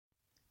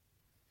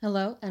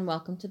Hello and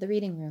welcome to the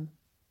Reading Room.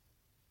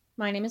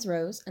 My name is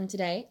Rose, and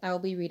today I will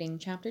be reading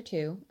Chapter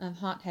 2 of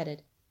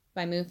Hot-Headed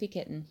by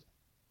MoofyKitten.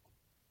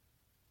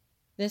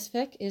 This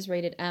fic is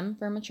rated M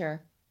for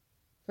mature.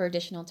 For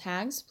additional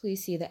tags,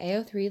 please see the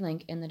AO3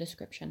 link in the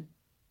description.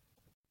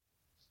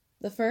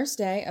 The first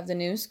day of the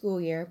new school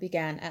year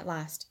began at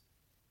last.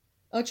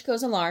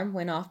 Ochiko's alarm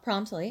went off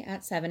promptly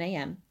at 7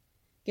 a.m.,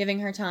 giving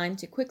her time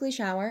to quickly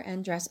shower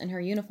and dress in her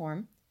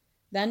uniform,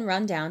 then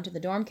run down to the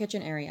dorm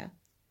kitchen area,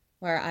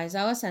 where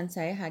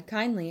Aizawa-sensei had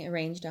kindly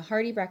arranged a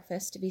hearty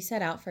breakfast to be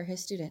set out for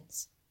his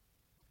students.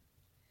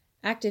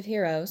 Active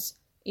heroes,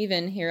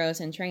 even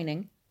heroes in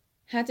training,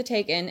 had to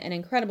take in an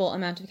incredible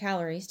amount of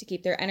calories to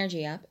keep their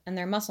energy up and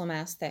their muscle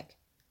mass thick.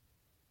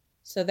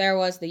 So there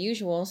was the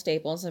usual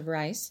staples of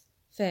rice,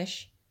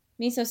 fish,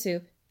 miso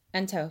soup,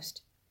 and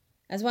toast,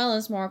 as well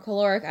as more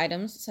caloric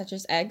items such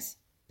as eggs,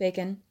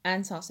 bacon,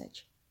 and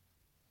sausage.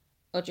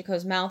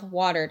 Ochiko's mouth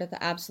watered at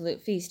the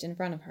absolute feast in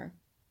front of her.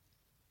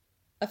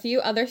 A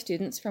few other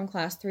students from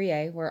Class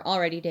 3A were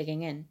already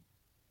digging in.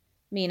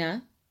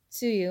 Mina,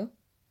 Tsuyu,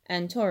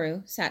 and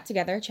Toru sat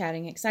together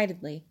chatting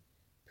excitedly,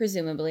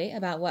 presumably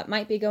about what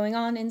might be going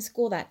on in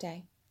school that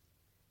day.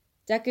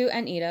 Deku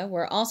and Ida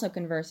were also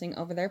conversing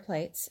over their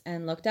plates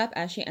and looked up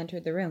as she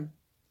entered the room.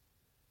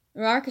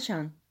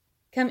 "Ruarka-chan,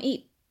 come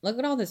eat. Look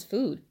at all this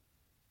food,"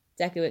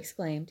 Deku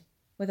exclaimed,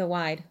 with a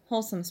wide,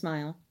 wholesome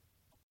smile.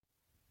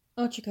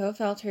 Ochiko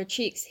felt her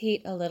cheeks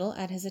heat a little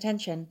at his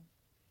attention,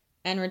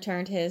 and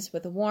returned his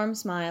with a warm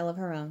smile of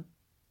her own.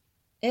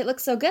 "It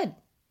looks so good.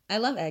 I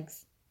love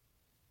eggs."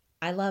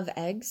 "I love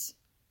eggs?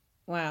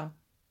 Wow,"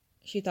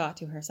 she thought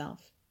to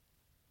herself.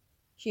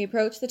 She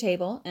approached the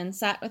table and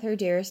sat with her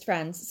dearest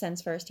friends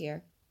since first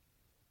year.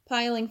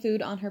 Piling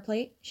food on her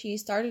plate, she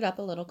started up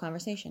a little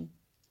conversation.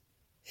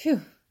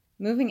 "Phew,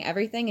 moving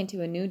everything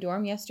into a new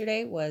dorm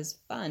yesterday was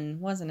fun,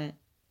 wasn't it?"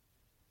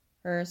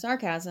 Her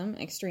sarcasm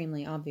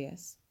extremely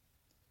obvious.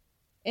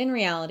 In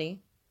reality,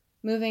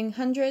 moving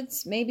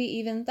hundreds, maybe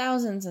even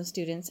thousands of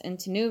students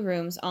into new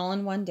rooms all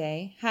in one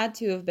day had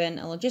to have been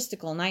a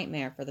logistical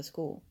nightmare for the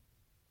school.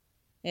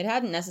 It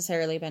hadn't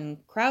necessarily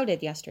been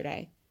crowded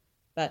yesterday,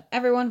 but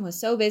everyone was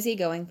so busy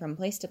going from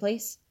place to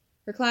place,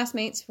 her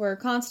classmates were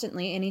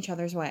constantly in each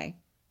other's way.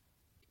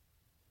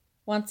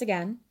 Once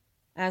again,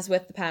 as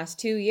with the past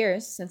 2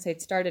 years since they'd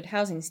started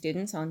housing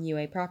students on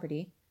UA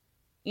property,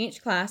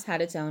 each class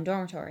had its own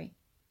dormitory.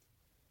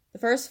 The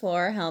first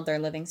floor held their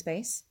living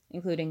space,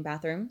 including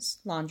bathrooms,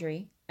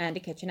 laundry, and a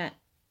kitchenette.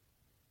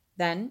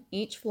 Then,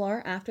 each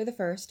floor after the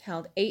first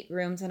held 8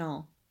 rooms in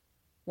all,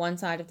 one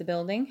side of the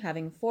building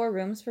having 4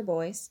 rooms for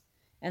boys,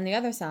 and the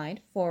other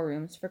side 4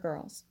 rooms for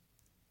girls.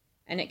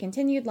 And it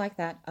continued like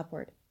that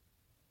upward.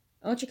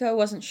 Ochiko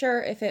wasn't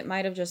sure if it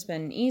might have just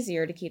been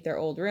easier to keep their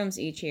old rooms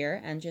each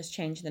year and just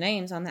change the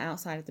names on the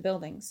outside of the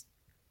buildings.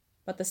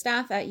 But the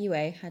staff at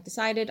UA had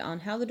decided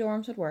on how the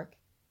dorms would work,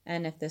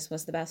 and if this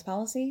was the best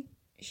policy,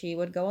 she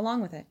would go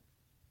along with it.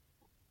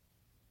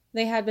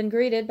 They had been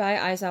greeted by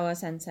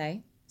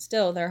Aizawa-sensei,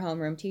 still their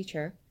homeroom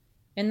teacher,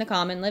 in the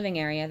common living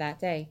area that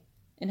day,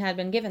 and had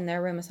been given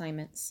their room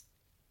assignments.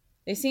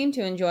 They seemed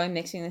to enjoy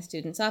mixing the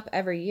students up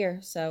every year,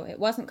 so it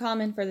wasn't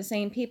common for the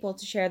same people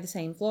to share the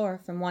same floor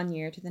from one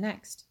year to the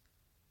next.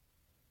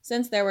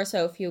 Since there were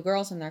so few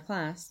girls in their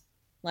class,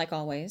 like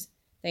always,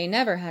 they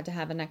never had to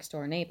have a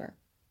next-door neighbor.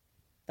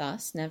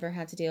 Thus, never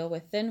had to deal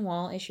with thin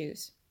wall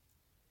issues.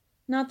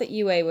 Not that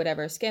UA would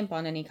ever skimp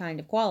on any kind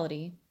of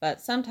quality, but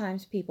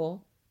sometimes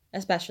people,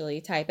 especially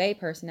Type A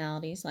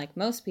personalities like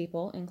most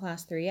people in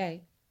Class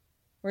 3A,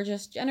 were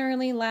just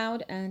generally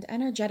loud and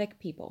energetic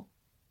people.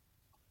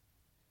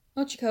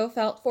 Ochiko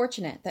felt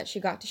fortunate that she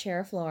got to share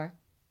a floor,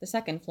 the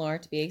second floor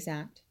to be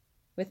exact,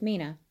 with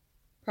Mina,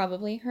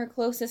 probably her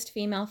closest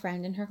female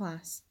friend in her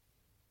class.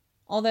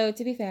 Although,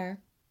 to be fair,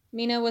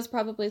 Mina was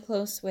probably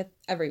close with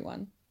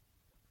everyone.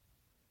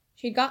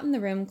 She'd gotten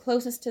the room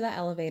closest to the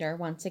elevator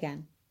once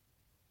again.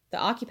 The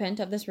occupant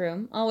of this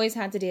room always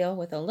had to deal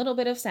with a little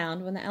bit of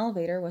sound when the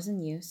elevator was in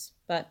use,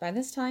 but by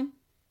this time,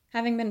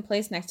 having been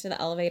placed next to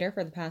the elevator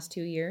for the past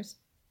 2 years,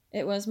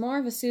 it was more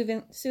of a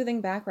soothing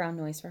background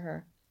noise for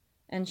her,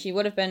 and she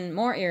would have been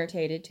more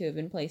irritated to have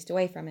been placed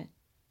away from it.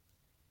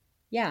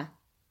 "Yeah,"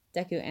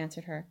 Deku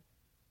answered her,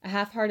 a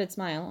half-hearted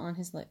smile on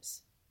his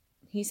lips.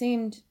 He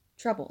seemed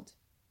troubled.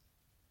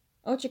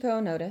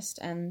 Ochiko noticed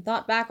and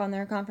thought back on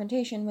their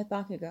confrontation with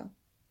Bakugo,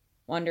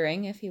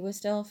 wondering if he was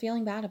still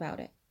feeling bad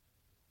about it.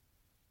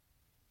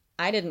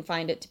 "I didn't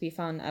find it to be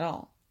fun at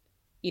all,"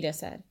 Ida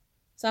said,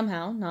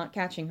 somehow not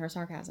catching her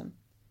sarcasm.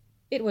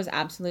 "It was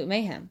absolute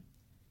mayhem.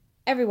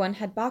 Everyone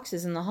had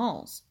boxes in the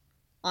halls.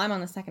 I'm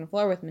on the second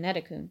floor with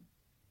Mineta-kun.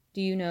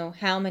 Do you know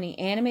how many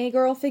anime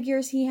girl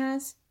figures he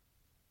has?"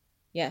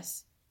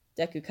 "Yes,"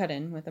 Deku cut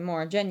in with a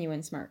more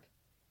genuine smirk.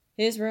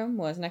 "His room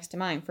was next to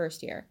mine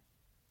first year."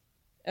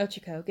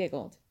 Ochiko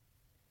giggled.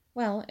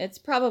 "Well, it's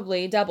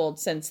probably doubled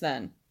since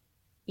then,"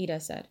 Ida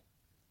said.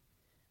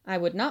 "I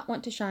would not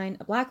want to shine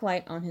a black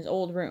light on his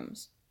old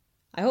rooms.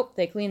 I hope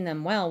they clean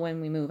them well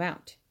when we move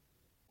out."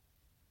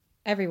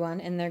 Everyone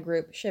in their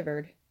group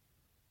shivered.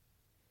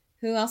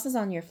 Who else is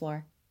on your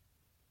floor?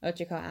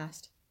 Ochiko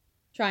asked,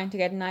 trying to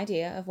get an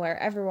idea of where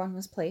everyone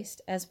was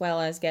placed as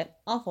well as get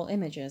awful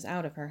images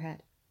out of her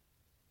head.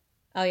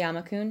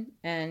 Aoyama-kun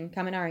and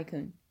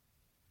Kaminari-kun,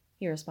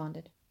 he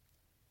responded.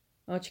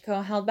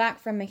 Ochiko held back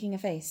from making a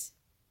face.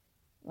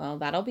 Well,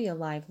 that'll be a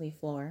lively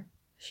floor,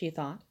 she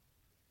thought.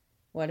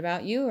 What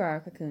about you,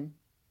 Aruka-kun?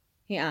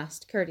 He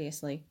asked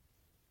courteously.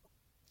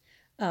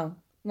 Oh,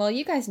 well,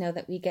 you guys know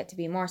that we get to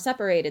be more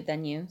separated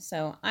than you,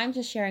 so I'm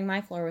just sharing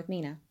my floor with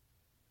Mina.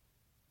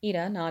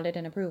 Ida nodded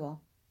in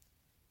approval.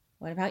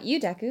 What about you,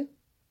 Deku?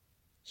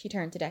 She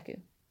turned to Deku.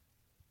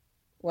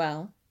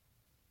 Well,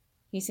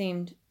 he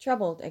seemed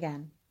troubled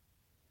again.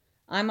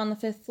 I'm on the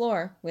 5th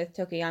floor with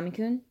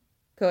Tokoyami-kun,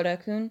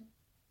 Koda-kun.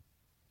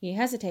 He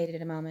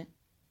hesitated a moment,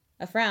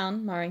 a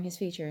frown marring his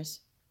features.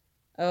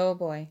 Oh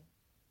boy,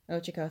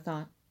 Ochiko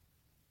thought.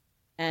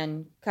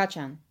 And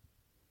Kacchan.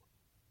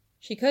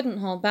 She couldn't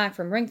hold back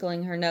from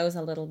wrinkling her nose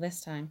a little this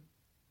time.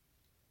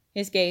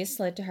 His gaze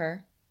slid to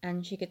her,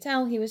 and she could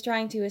tell he was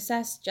trying to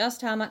assess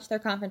just how much their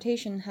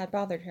confrontation had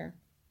bothered her.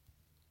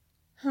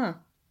 Huh,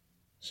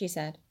 she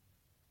said,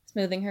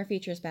 smoothing her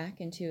features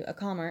back into a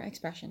calmer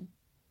expression.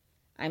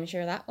 I'm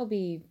sure that will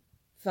be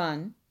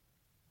fun.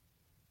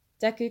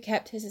 Deku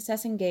kept his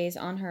assessing gaze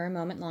on her a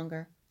moment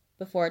longer,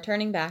 before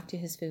turning back to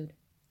his food.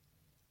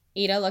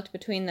 Ida looked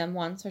between them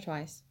once or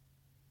twice.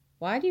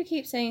 Why do you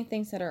keep saying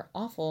things that are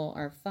awful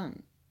are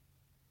fun?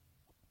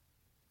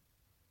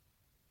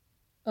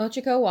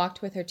 Ochiko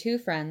walked with her 2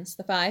 friends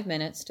the 5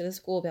 minutes to the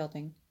school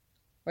building,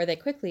 where they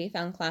quickly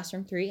found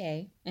classroom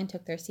 3A and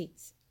took their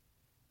seats.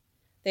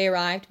 They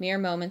arrived mere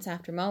moments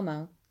after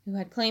Momo, who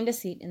had claimed a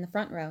seat in the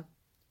front row.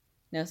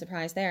 No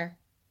surprise there.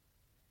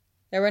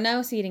 There were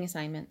no seating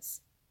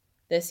assignments.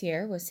 This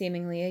year was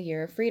seemingly a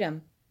year of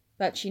freedom,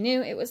 but she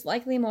knew it was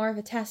likely more of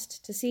a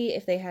test to see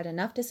if they had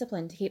enough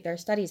discipline to keep their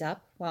studies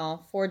up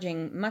while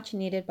forging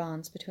much-needed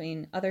bonds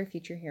between other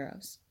future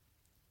heroes.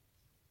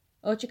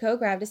 Ochiko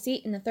grabbed a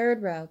seat in the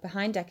 3rd row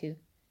behind Deku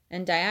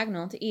and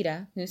diagonal to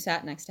Ida, who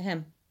sat next to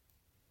him.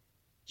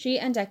 She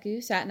and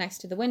Deku sat next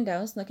to the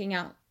windows looking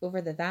out over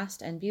the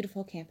vast and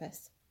beautiful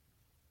campus.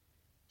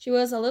 She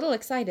was a little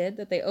excited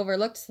that they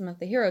overlooked some of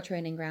the hero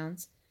training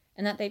grounds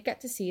and that they'd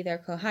get to see their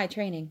Kohai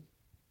training.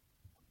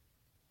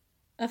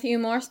 A few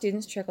more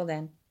students trickled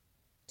in,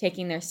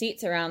 taking their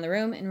seats around the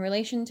room in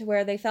relation to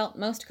where they felt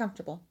most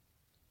comfortable.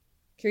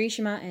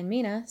 Kirishima and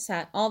Mina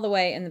sat all the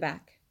way in the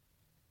back,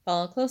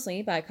 followed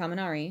closely by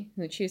Kaminari,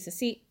 who chose a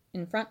seat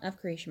in front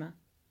of Kirishima.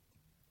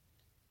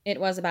 It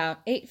was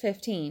about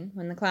 8:15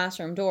 when the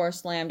classroom door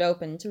slammed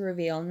open to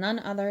reveal none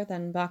other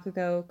than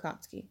Bakugo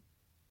Katsuki.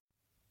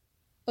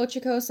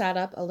 Ochiko sat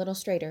up a little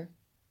straighter.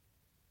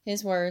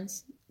 His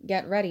words,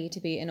 "Get ready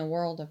to be in a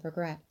world of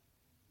regret,"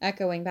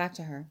 echoing back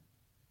to her.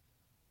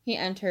 He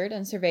entered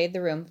and surveyed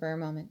the room for a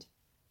moment,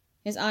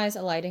 his eyes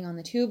alighting on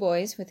the 2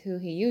 boys with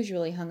whom he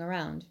usually hung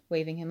around,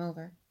 waving him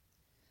over.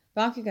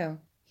 "Bakugo,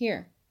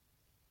 here."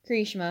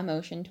 Kirishima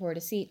motioned toward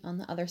a seat on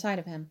the other side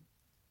of him.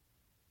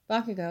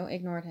 Bakugo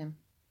ignored him.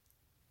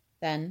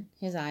 Then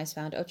his eyes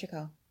found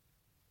Ochiko.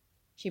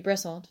 She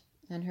bristled,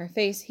 and her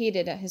face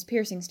heated at his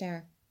piercing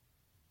stare.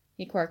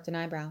 He quirked an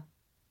eyebrow.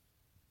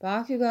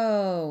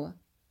 "Bakugo!"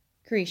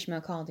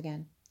 Kirishima called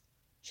again.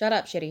 "Shut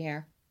up, shitty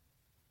hair."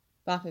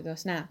 Bakugo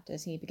snapped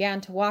as he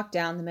began to walk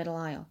down the middle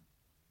aisle.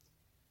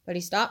 But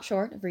he stopped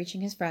short of reaching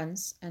his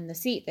friends and the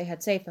seat they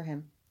had saved for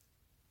him.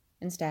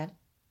 Instead,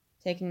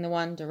 taking the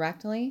one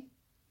directly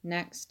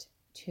next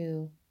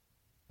to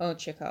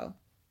Ochiko.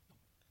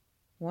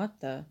 "What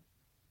the?"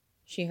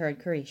 she heard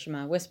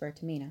Kirishima whisper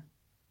to Mina.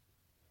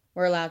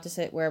 "We're allowed to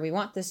sit where we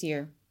want this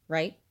year,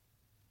 right?"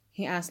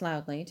 he asked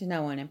loudly to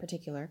no one in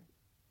particular.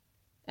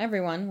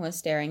 Everyone was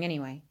staring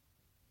anyway.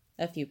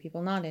 A few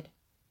people nodded.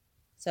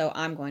 "So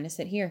I'm going to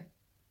sit here.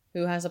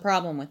 Who has a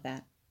problem with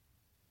that?"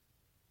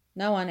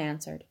 No one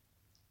answered.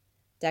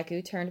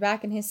 Deku turned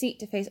back in his seat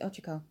to face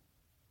Ochiko.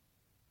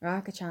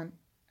 "Raka-chan,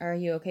 are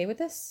you okay with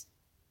this?"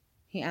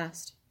 he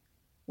asked,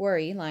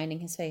 worry lining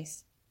his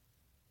face.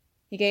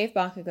 He gave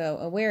Bakugo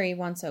a wary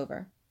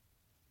once-over.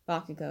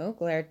 Bakugo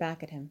glared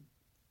back at him.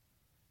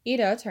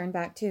 Ida turned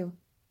back too,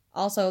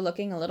 also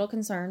looking a little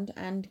concerned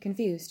and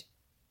confused.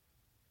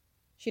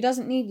 "She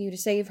doesn't need you to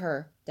save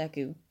her,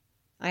 Deku.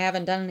 I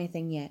haven't done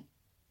anything yet.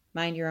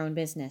 Mind your own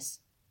business,"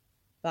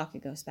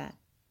 Bakugo spat.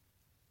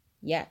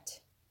 "Yet,"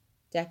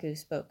 Deku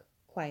spoke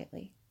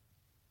quietly.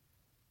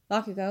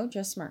 Bakugo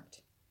just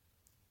smirked.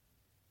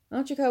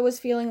 Ochiko was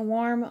feeling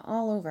warm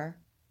all over.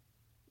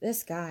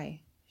 This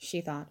guy, she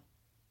thought.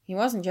 He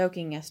wasn't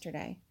joking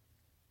yesterday.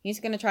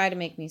 He's going to try to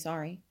make me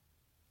sorry.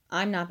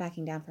 I'm not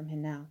backing down from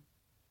him now.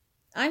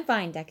 "I'm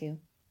fine, Deku,"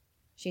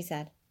 she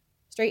said,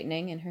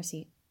 straightening in her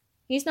seat.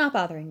 "He's not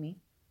bothering me.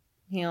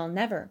 He'll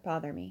never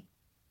bother me."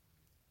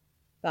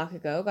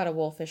 Bakugo got a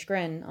wolfish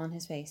grin on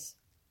his face.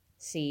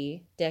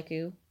 "See,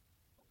 Deku?"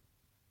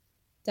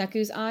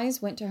 Deku's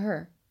eyes went to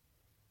her,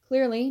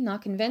 clearly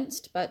not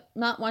convinced, but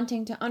not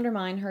wanting to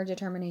undermine her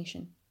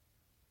determination.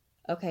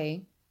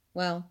 "Okay,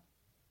 well,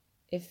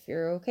 if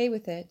you're okay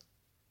with it,"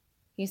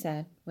 he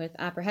said, with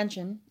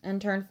apprehension, and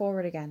turned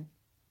forward again.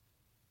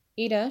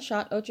 Ida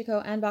shot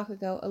Ochiko and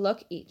Bakugo a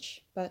look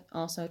each, but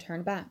also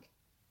turned back.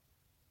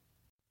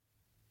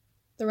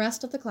 The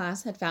rest of the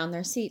class had found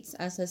their seats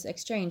as this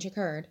exchange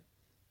occurred,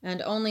 and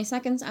only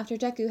seconds after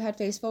Deku had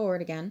faced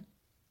forward again,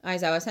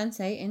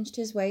 Aizawa-sensei inched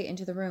his way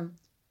into the room,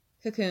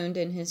 cocooned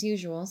in his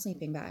usual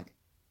sleeping bag.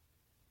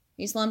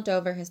 He slumped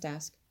over his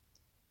desk.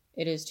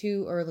 "It is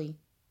too early.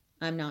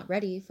 I'm not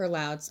ready for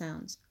loud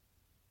sounds.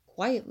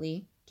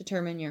 Quietly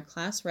determine your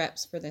class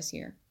reps for this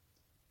year.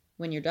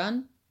 When you're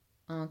done,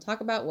 I'll talk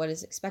about what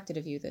is expected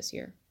of you this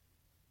year."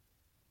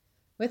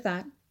 With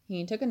that,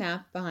 he took a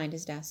nap behind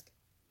his desk.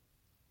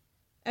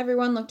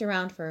 Everyone looked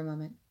around for a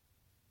moment,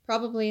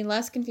 probably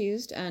less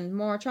confused and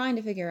more trying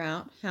to figure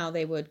out how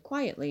they would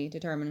quietly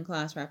determine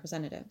class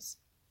representatives.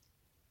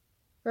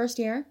 First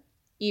year,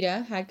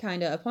 Ida had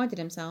kinda appointed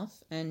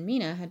himself, and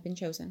Mina had been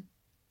chosen.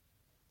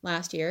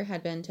 Last year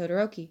had been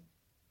Todoroki,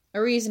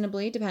 a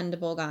reasonably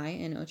dependable guy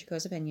in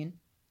Ochiko's opinion,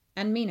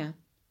 and Mina,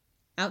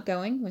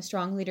 outgoing with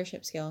strong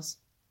leadership skills.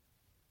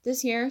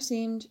 This year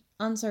seemed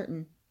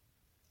uncertain.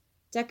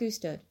 Deku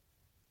stood,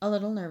 a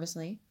little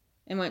nervously,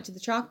 and went to the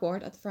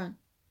chalkboard at the front,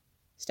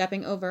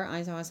 stepping over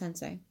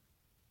Aizawa-sensei.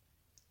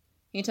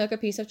 He took a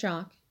piece of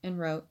chalk and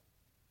wrote,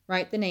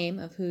 "Write the name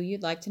of who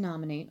you'd like to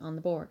nominate on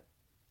the board."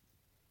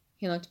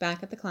 He looked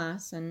back at the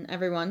class, and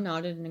everyone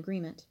nodded in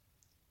agreement.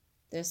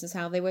 This is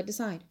how they would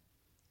decide.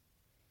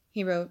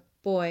 He wrote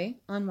boy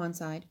on one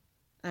side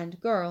and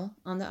girl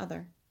on the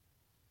other.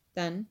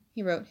 Then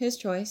he wrote his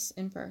choice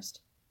in first.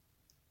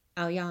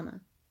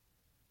 Aoyama.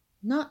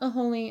 Not a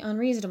wholly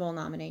unreasonable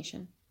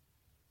nomination.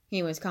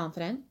 He was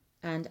confident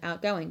and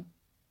outgoing.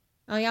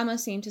 Aoyama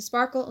seemed to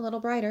sparkle a little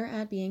brighter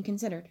at being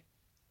considered.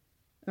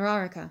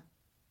 Uraraka.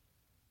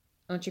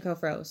 Ochiko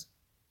froze.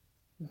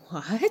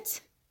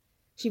 What?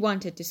 She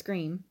wanted to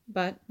scream,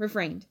 but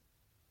refrained,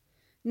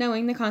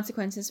 knowing the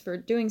consequences for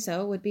doing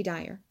so would be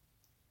dire.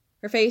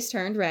 Her face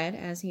turned red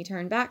as he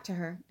turned back to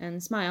her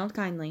and smiled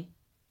kindly.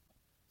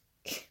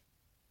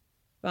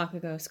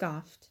 Bakugo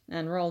scoffed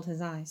and rolled his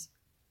eyes.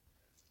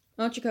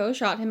 Ochiko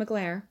shot him a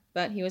glare,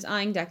 but he was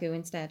eyeing Deku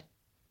instead.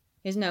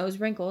 His nose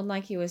wrinkled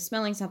like he was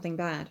smelling something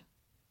bad.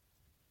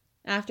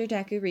 After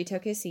Deku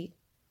retook his seat,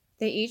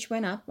 they each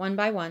went up one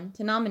by one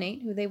to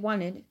nominate who they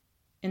wanted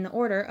in the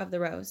order of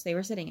the rows they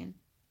were sitting in.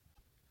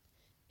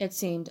 It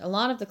seemed a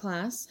lot of the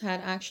class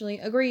had actually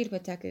agreed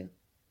with Deku,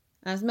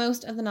 as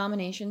most of the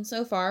nominations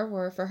so far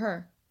were for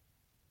her.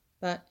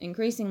 But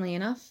increasingly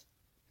enough,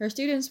 her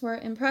students were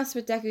impressed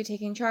with Deku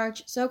taking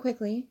charge so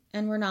quickly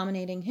and were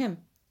nominating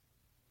him.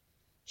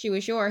 She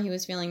was sure he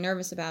was feeling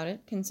nervous about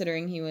it,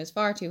 considering he was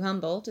far too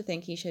humble to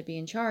think he should be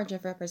in charge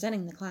of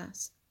representing the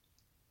class.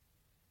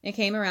 It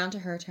came around to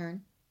her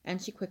turn,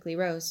 and she quickly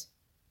rose,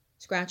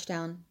 scratched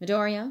down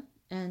Midoriya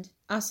and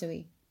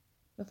Asui,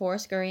 before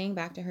scurrying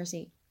back to her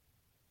seat.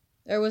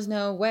 There was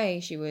no way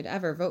she would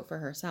ever vote for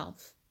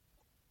herself.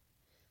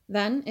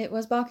 Then it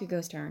was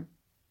Bakugo's turn.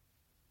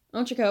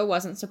 Ochiko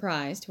wasn't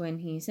surprised when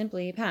he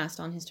simply passed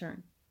on his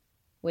turn,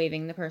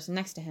 waving the person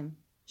next to him,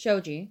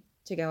 Shoji,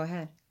 to go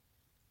ahead.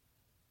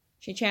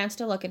 She chanced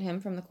to look at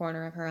him from the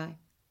corner of her eye.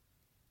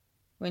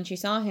 When she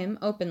saw him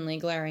openly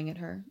glaring at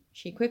her,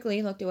 she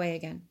quickly looked away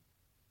again.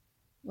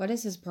 What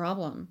is his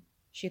problem?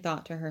 She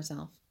thought to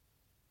herself.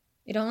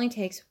 It only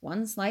takes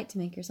one slight to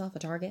make yourself a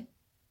target.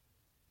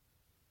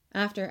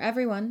 After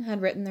everyone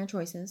had written their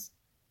choices,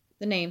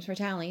 the names were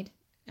tallied,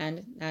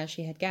 and, as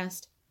she had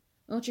guessed,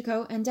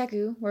 Ochiko and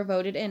Deku were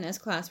voted in as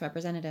class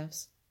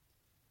representatives.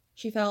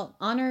 She felt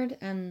honored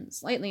and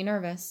slightly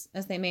nervous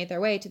as they made their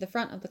way to the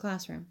front of the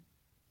classroom.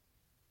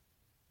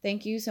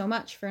 "Thank you so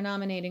much for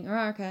nominating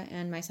Uraraka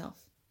and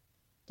myself,"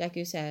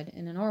 Deku said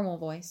in a normal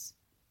voice,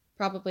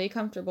 probably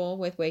comfortable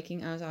with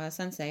waking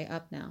Aizawa-sensei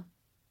up now.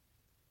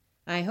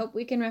 "I hope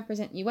we can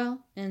represent you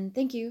well, and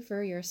thank you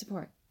for your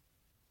support,"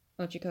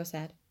 Ochiko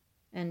said,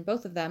 and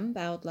both of them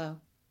bowed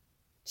low.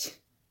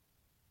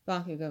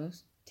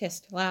 Bakugo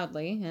hissed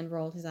loudly and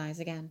rolled his eyes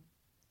again.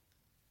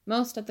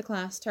 Most of the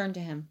class turned to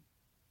him.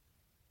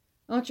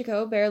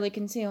 Ochiko barely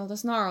concealed a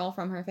snarl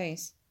from her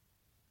face.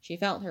 She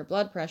felt her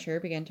blood pressure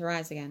begin to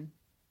rise again.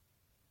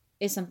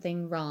 "Is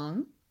something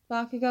wrong,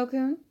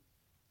 Bakugo-kun?"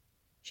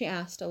 she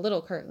asked a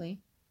little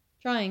curtly,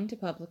 trying to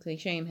publicly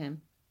shame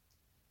him.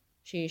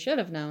 She should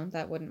have known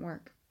that wouldn't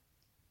work.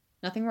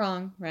 "Nothing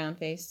wrong, round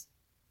face,"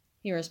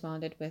 he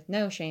responded with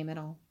no shame at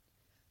all.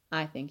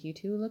 "I think you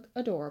two look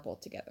adorable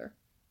together."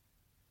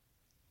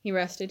 He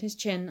rested his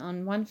chin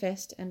on one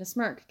fist and a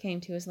smirk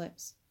came to his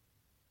lips.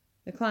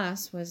 The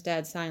class was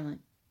dead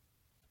silent.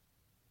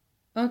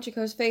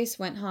 Ochiko's face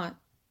went hot,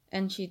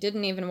 and she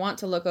didn't even want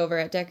to look over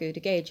at Deku to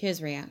gauge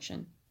his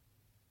reaction.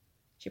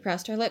 She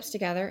pressed her lips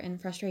together in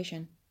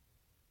frustration.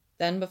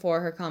 Then,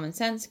 before her common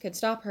sense could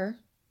stop her,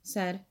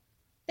 said,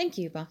 "Thank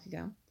you,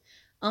 Bakugo.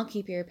 I'll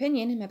keep your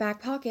opinion in my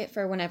back pocket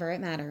for whenever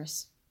it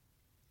matters."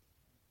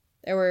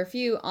 There were a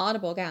few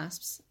audible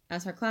gasps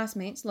as her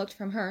classmates looked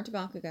from her to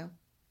Bakugo.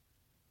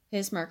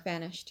 His smirk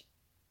vanished,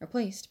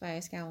 replaced by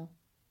a scowl.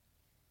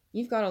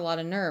 "You've got a lot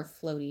of nerve,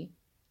 Floaty,"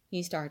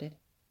 he started,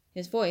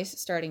 his voice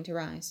starting to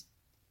rise.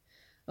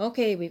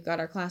 "Okay, we've got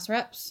our class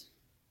reps,"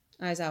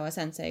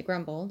 Aizawa-sensei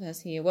grumbled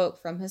as he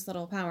awoke from his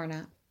little power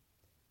nap.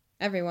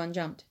 Everyone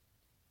jumped.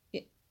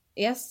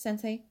 Yes,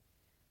 sensei.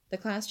 The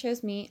class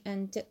chose me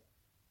and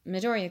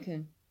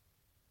Midoriya-kun,"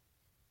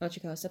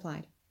 Ochako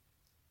supplied.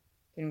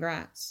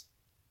 "Congrats,"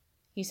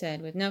 he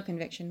said with no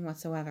conviction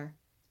whatsoever.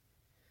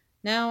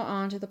 "Now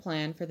on to the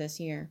plan for this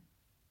year,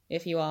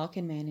 if you all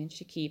can manage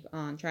to keep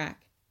on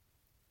track."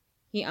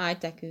 He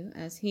eyed Deku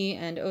as he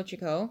and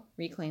Ochako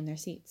reclaimed their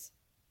seats.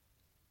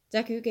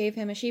 Deku gave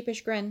him a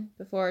sheepish grin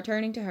before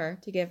turning to her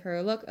to give her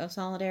a look of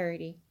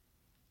solidarity,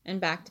 and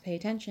back to pay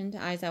attention to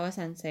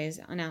Aizawa-sensei's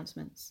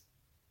announcements.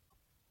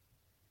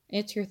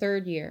 "It's your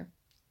 3rd year,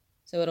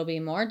 so it'll be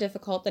more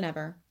difficult than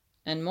ever,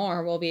 and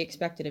more will be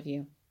expected of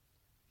you,"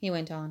 he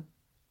went on.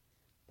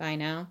 "By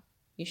now,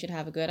 you should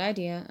have a good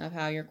idea of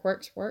how your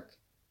quirks work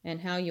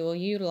and how you will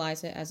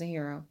utilize it as a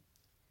hero.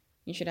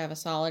 You should have a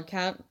solid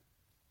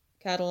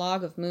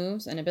catalog of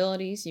moves and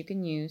abilities you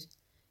can use,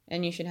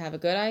 and you should have a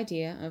good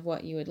idea of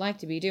what you would like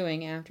to be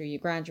doing after you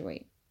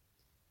graduate."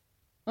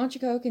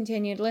 Ochako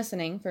continued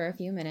listening for a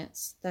few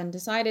minutes, then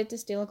decided to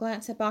steal a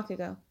glance at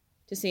Bakugo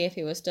to see if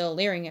he was still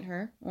leering at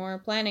her or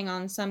planning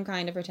on some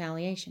kind of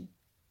retaliation.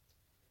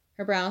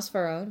 Her brows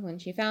furrowed when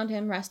she found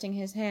him resting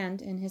his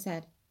hand in his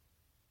head,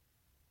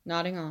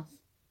 nodding off.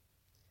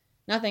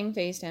 Nothing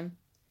fazed him,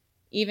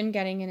 even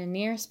getting in a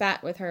near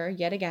spat with her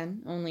yet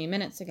again only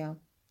minutes ago.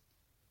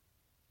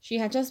 She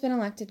had just been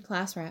elected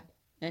class rep,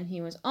 and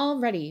he was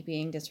already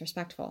being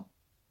disrespectful.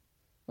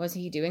 Was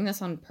he doing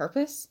this on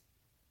purpose?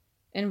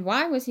 And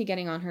why was he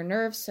getting on her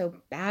nerves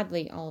so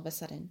badly all of a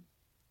sudden?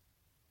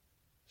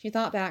 She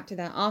thought back to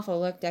that awful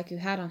look Deku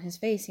had on his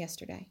face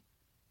yesterday.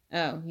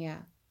 Oh,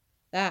 yeah,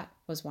 that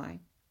was why.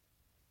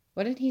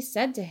 What had he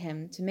said to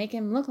him to make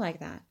him look like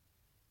that?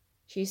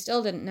 She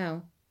still didn't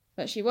know,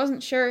 but she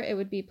wasn't sure it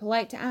would be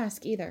polite to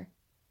ask either.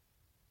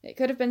 It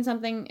could have been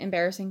something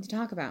embarrassing to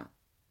talk about.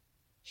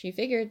 She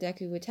figured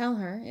Deku would tell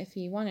her if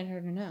he wanted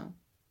her to know.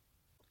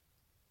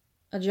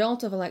 A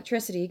jolt of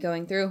electricity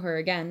going through her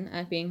again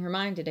at being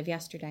reminded of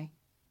yesterday.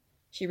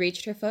 She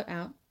reached her foot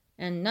out,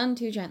 and none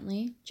too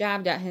gently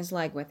jabbed at his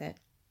leg with it.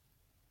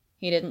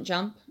 He didn't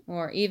jump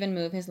or even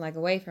move his leg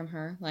away from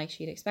her like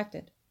she'd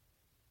expected.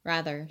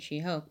 Rather, she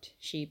hoped,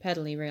 she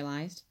pettily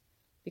realized,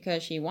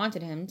 because she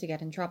wanted him to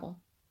get in trouble.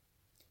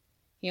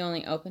 He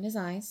only opened his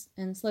eyes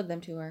and slid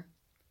them to her,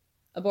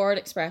 a bored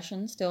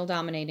expression still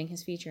dominating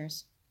his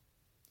features.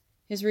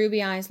 His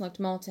ruby eyes looked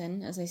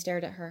molten as they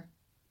stared at her.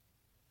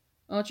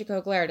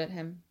 Ochako glared at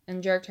him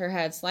and jerked her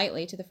head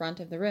slightly to the front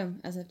of the room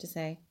as if to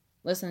say,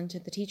 "Listen to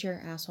the teacher,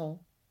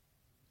 asshole."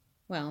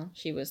 Well,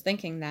 she was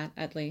thinking that,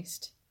 at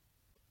least.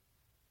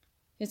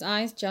 His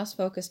eyes just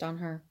focused on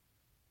her,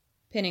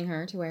 pinning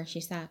her to where she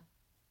sat.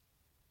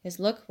 His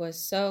look was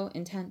so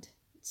intent,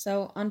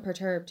 so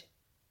unperturbed,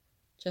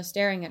 just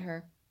staring at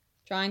her,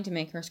 trying to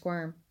make her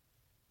squirm.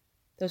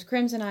 Those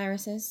crimson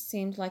irises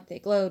seemed like they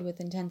glowed with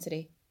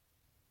intensity.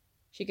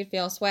 She could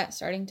feel sweat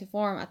starting to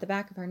form at the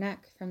back of her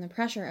neck from the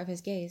pressure of his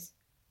gaze.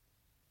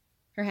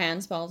 Her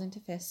hands balled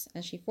into fists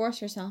as she forced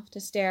herself to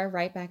stare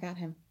right back at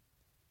him.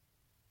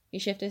 He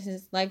shifted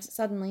his legs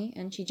suddenly,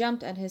 and she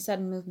jumped at his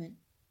sudden movement.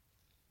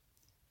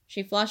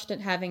 She flushed at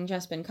having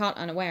just been caught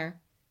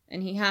unaware,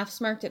 and he half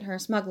smirked at her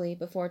smugly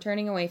before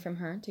turning away from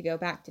her to go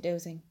back to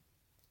dozing.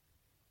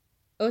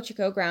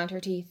 Ochako ground her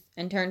teeth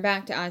and turned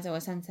back to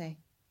Aizawa-sensei.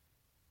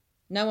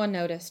 No one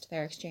noticed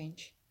their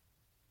exchange.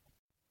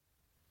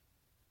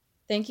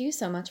 Thank you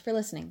so much for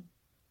listening.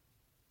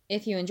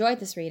 If you enjoyed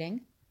this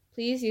reading,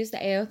 please use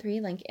the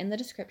AO3 link in the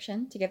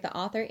description to give the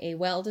author a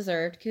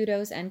well-deserved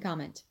kudos and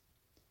comment.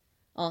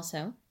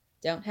 Also,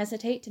 don't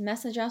hesitate to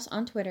message us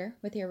on Twitter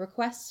with your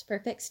requests for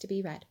fics to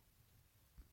be read.